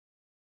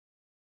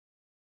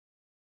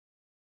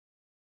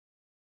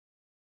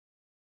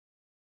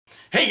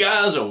Hey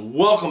guys, and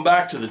welcome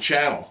back to the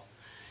channel.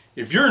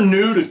 If you're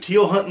new to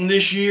teal hunting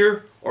this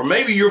year, or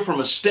maybe you're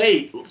from a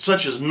state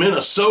such as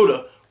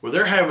Minnesota where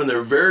they're having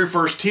their very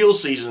first teal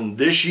season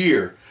this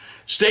year,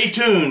 stay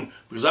tuned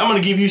because I'm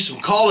going to give you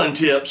some call-in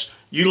tips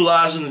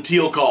utilizing the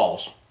teal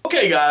calls.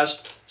 Okay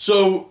guys,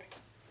 so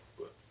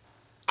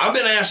I've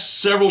been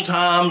asked several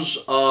times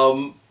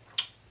over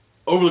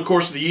the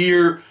course of the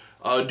year,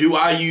 do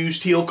I use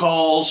teal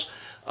calls?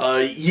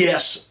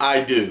 Yes,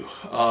 I do.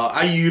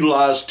 I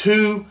utilize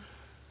two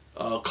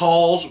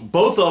calls.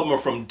 Both of them are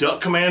from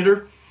Duck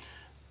Commander.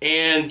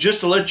 And just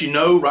to let you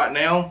know right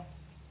now,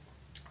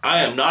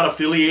 I am not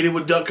affiliated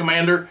with Duck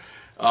Commander.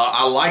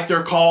 I like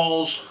their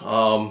calls.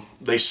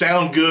 They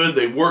sound good.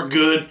 They work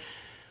good.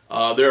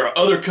 There are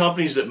other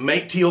companies that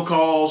make teal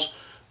calls,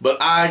 but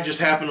I just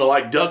happen to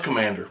like Duck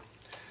Commander.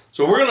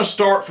 So we're going to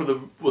start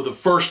with the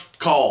first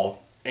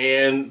call.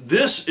 And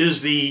this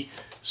is the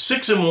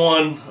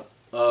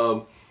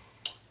 6-in-1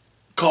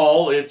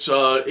 call. It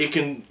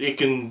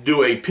can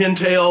do a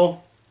pintail,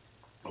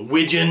 a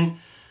widgeon,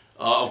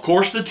 of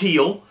course the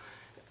teal,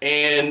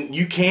 and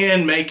you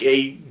can make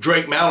a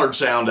Drake Mallard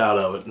sound out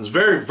of it. It's a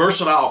very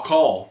versatile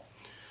call.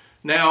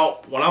 Now,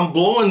 when I'm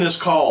blowing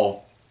this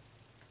call,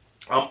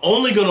 I'm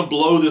only going to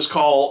blow this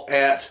call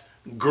at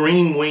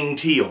green wing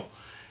teal,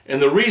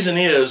 and the reason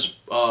is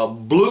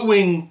blue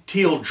wing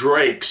teal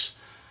drakes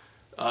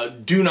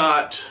they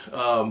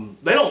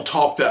don't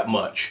talk that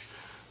much.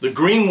 The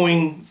green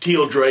wing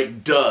teal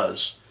drake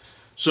does.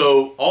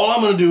 So all I'm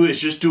going to do is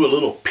just do a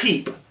little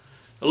peep,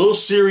 a little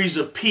series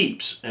of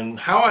peeps. And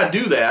how I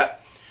do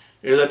that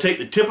is I take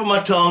the tip of my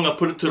tongue, I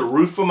put it to the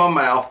roof of my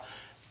mouth,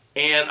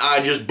 and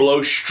I just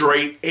blow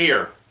straight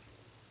air.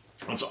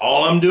 That's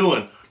all I'm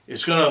doing.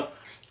 It's going to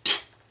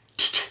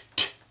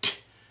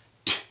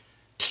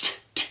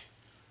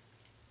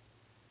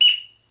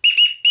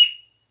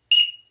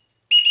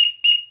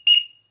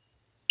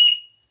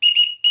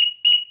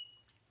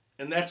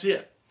and that's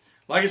it.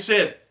 Like I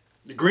said,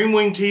 the green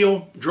wing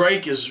teal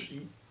drake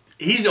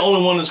he's the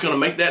only one that's going to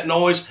make that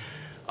noise.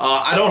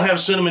 I don't have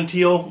cinnamon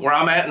teal where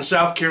I'm at in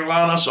South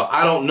Carolina, so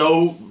I don't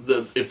know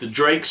if the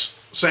drakes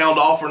sound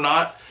off or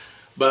not.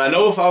 But I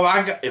know if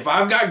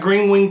I've got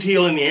green wing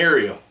teal in the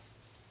area,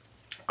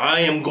 I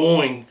am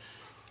going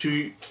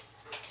to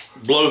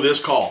blow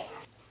this call.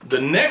 The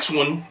next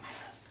one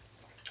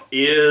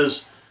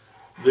is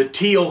the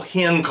teal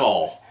hen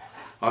call.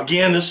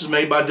 Again, this is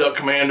made by Duck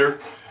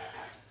Commander.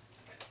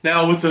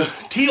 Now with the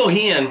teal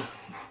hen,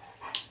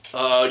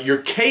 your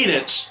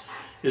cadence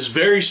is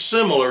very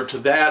similar to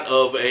that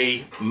of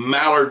a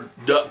mallard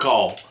duck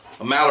call,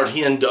 a mallard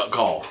hen duck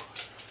call.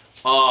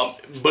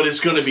 But it's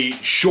going to be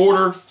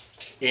shorter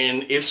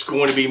and it's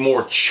going to be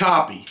more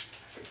choppy.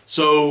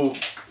 So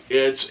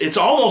it's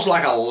almost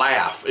like a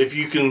laugh, if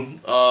you can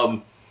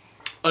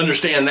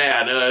understand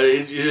that.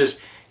 It's just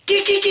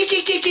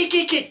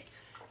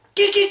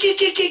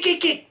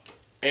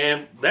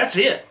and that's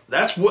it.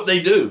 That's what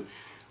they do.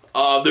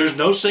 There's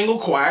no single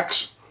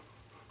quacks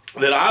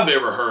that I've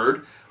ever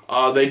heard.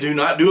 They do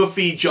not do a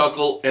feed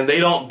chuckle, and they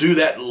don't do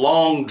that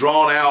long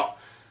drawn out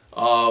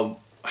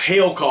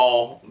hail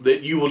call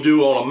that you will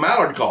do on a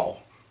mallard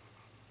call.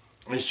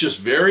 It's just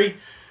very,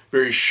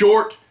 very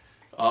short,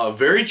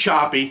 very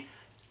choppy.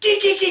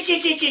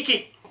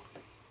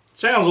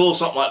 Sounds a little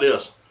something like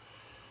this.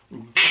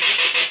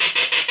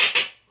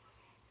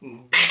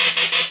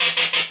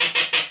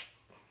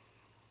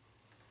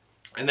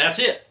 And that's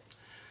it.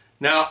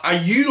 Now, I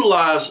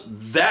utilize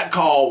that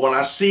call when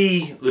I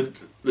see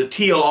the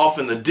teal off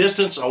in the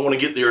distance. I want to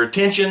get their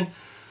attention.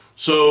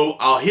 So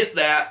I'll hit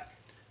that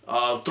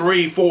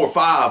 3, 4,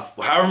 5,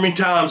 however many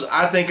times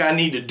I think I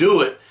need to do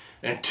it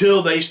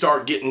until they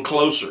start getting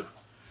closer.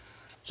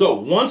 So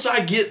once I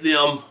get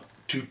them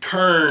to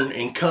turn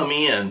and come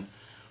in,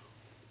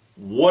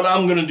 what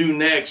I'm going to do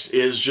next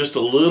is just a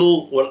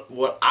little,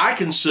 what I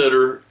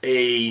consider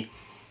a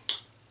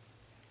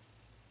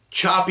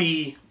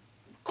choppy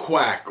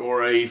quack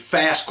or a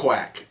fast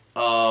quack.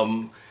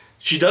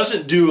 She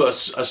doesn't do a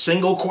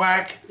single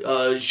quack.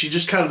 She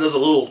just kind of does a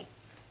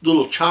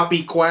little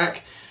choppy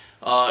quack.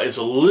 It's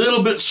a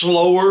little bit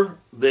slower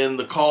than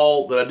the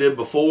call that I did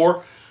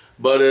before,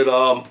 but it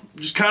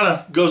just kind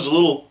of goes a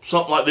little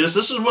something like this.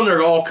 This is when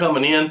they're all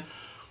coming in.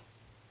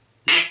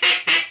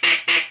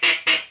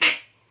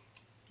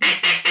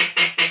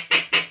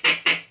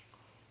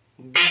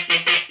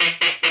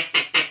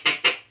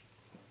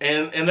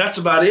 And that's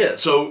about it.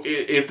 So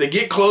if they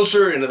get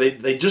closer and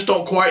they just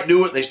don't quite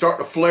do it, and they start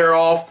to flare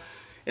off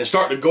and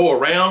start to go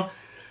around,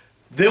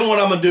 then what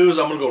I'm going to do is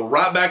I'm going to go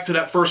right back to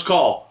that first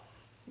call.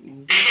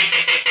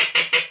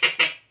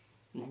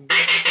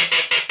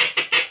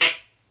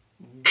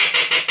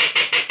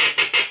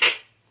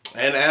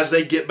 And as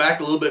they get back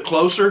a little bit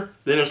closer,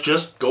 then it's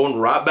just going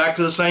right back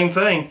to the same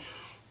thing.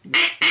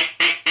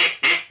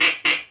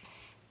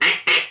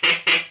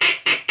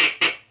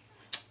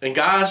 And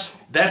guys,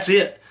 that's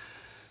it.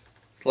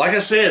 Like I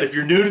said, if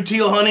you're new to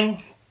teal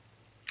hunting,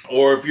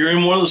 or if you're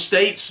in one of the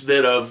states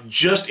that have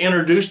just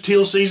introduced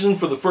teal season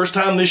for the first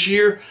time this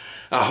year,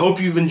 I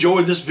hope you've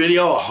enjoyed this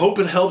video. I hope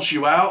it helps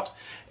you out.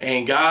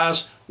 And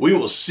guys, we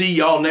will see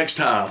y'all next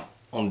time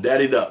on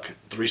Daddy Duck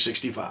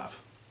 365.